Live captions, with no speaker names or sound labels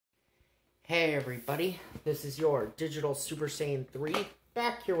Hey everybody, this is your Digital Super Saiyan 3,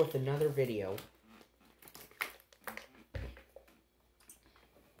 back here with another video.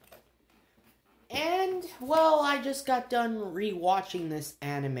 And, well, I just got done rewatching this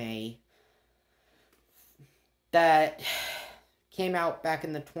anime that came out back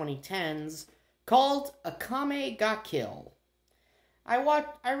in the 2010s called Akame Ga Kill. I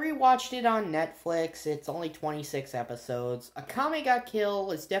rewatched it on Netflix. It's only 26 episodes. Akame Ga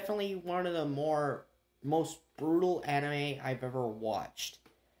Kill is definitely one of the most brutal anime I've ever watched.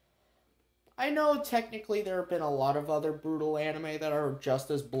 I know technically there have been a lot of other brutal anime that are just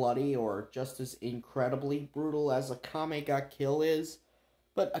as bloody or just as incredibly brutal as Akame Ga Kill is,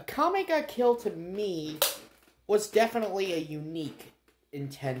 but Akame Ga Kill to me was definitely a unique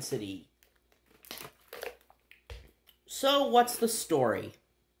intensity. So, what's the story?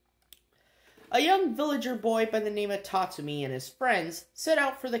 A young villager boy by the name of Tatsumi and his friends set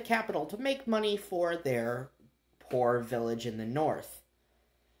out for the capital to make money for their poor village in the north.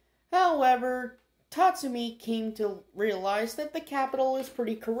 However, Tatsumi came to realize that the capital is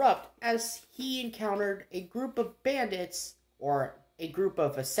pretty corrupt, as he encountered a group of bandits, or a group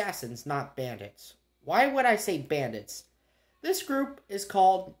of assassins, not bandits. Why would I say bandits? This group is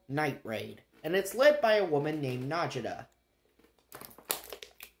called Night Raid, and it's led by a woman named Najida.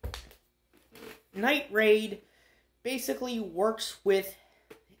 Night Raid basically works with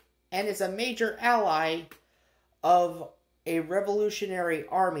and is a major ally of a revolutionary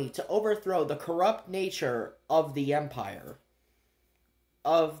army to overthrow the corrupt nature of the empire,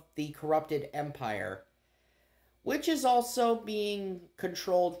 of the corrupted empire, which is also being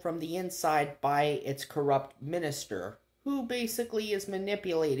controlled from the inside by its corrupt minister, who basically is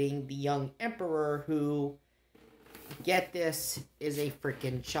manipulating the young emperor who, get this, is a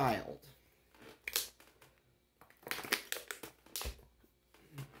freaking child.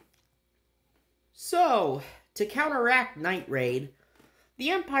 So, to counteract Night Raid, the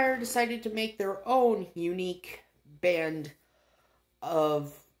Empire decided to make their own unique band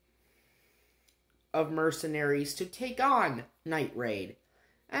of mercenaries to take on Night Raid,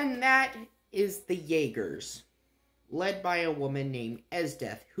 and that is the Jaegers, led by a woman named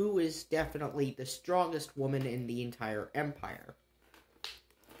Esdeath, who is definitely the strongest woman in the entire Empire.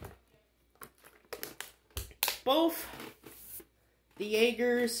 Both the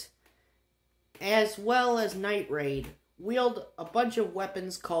Jaegers as well as Night Raid wield a bunch of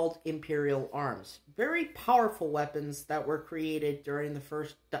weapons called Imperial Arms. Very powerful weapons that were created during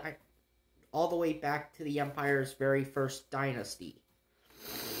the all the way back to the Empire's very first dynasty.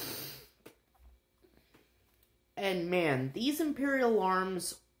 And man, these Imperial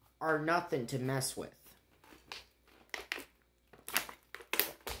Arms are nothing to mess with.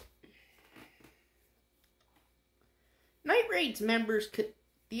 Night Raid's members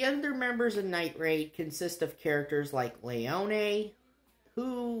The other members of Night Raid consist of characters like Leone,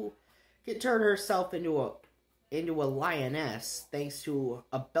 who can turn herself into a lioness thanks to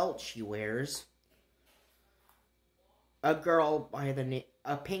a belt she wears. A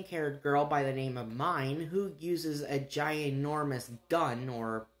pink-haired girl by the name of Mine, who uses a ginormous gun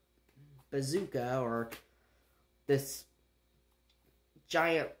or bazooka, or this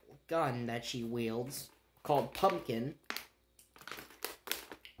giant gun that she wields called Pumpkin.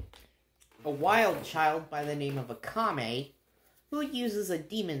 A wild child by the name of Akame, who uses a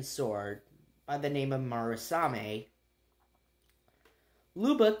demon sword by the name of Marusame.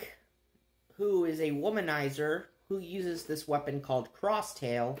 Lubuk, who is a womanizer who uses this weapon called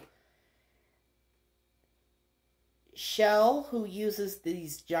Crosstail. Shell, who uses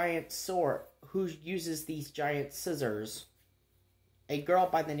these giant scissors. A girl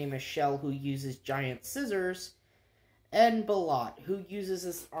by the name of Shell, who uses giant scissors. And Balat, who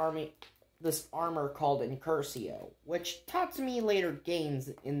uses this armor called Incursio, which Tatsumi later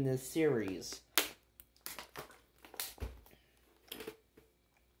gains in this series.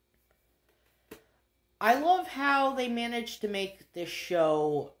 I love how they managed to make this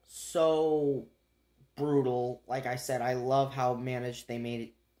show so brutal. Like I said, I love how they managed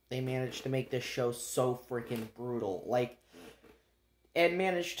to make this show so freaking brutal. And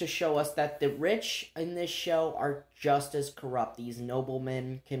managed to show us that the rich in this show are just as corrupt. These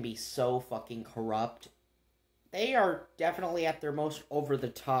noblemen can be so fucking corrupt. They are definitely at their most over the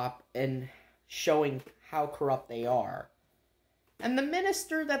top and showing how corrupt they are. And the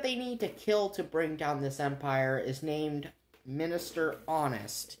minister that they need to kill to bring down this empire is named Minister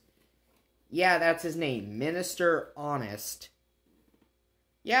Honest. Yeah, that's his name, Minister Honest.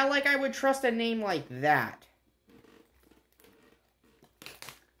 Yeah, like I would trust a name like that.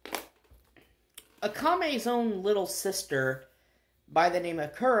 Akame's own little sister by the name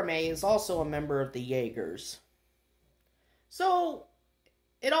of Kurame, is also a member of the Jaegers. So,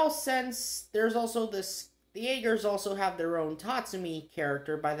 in all sense, there's also this... The Jaegers also have their own Tatsumi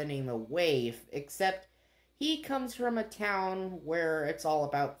character by the name of Wave, except he comes from a town where it's all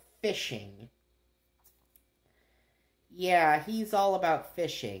about fishing. Yeah, he's all about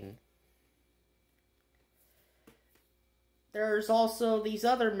fishing. There's also these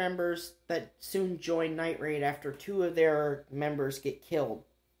other members that soon join Night Raid after two of their members get killed.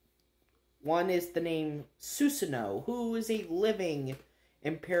 One is the name Susanoo, who is a living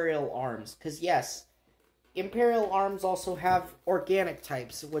Imperial Arms. Because yes, Imperial Arms also have organic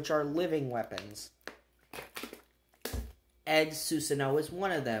types, which are living weapons. Ed Susanoo is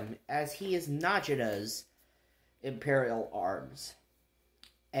one of them, as he is Najida's Imperial Arms.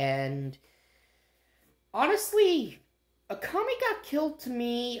 And honestly, Akame Ga Kill, to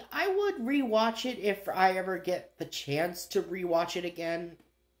me, I would rewatch it if I ever get the chance to rewatch it again.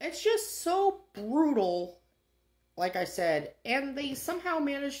 It's just so brutal, like I said, and they somehow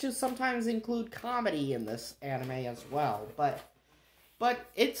manage to sometimes include comedy in this anime as well. But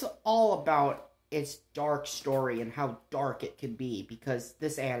it's all about its dark story and how dark it can be, because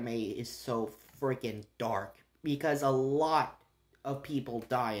this anime is so freaking dark. Because a lot of people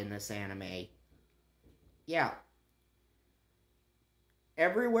die in this anime. Yeah.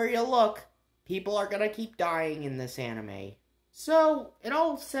 Everywhere you look, people are gonna keep dying in this anime. So, in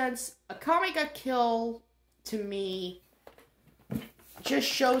all sense, Akame Ga Kill, to me, just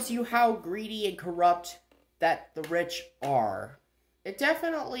shows you how greedy and corrupt that the rich are. It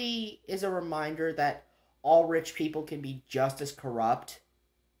definitely is a reminder that all rich people can be just as corrupt.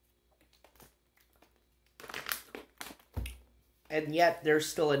 And yet, there's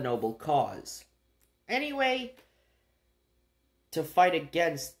still a noble cause. Anyway, to fight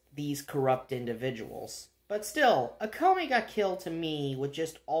against these corrupt individuals. But still, Akame Ga Kill to me would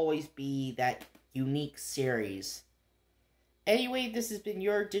just always be that unique series. Anyway, this has been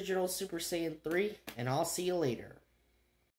your Digital Super Saiyan 3, and I'll see you later.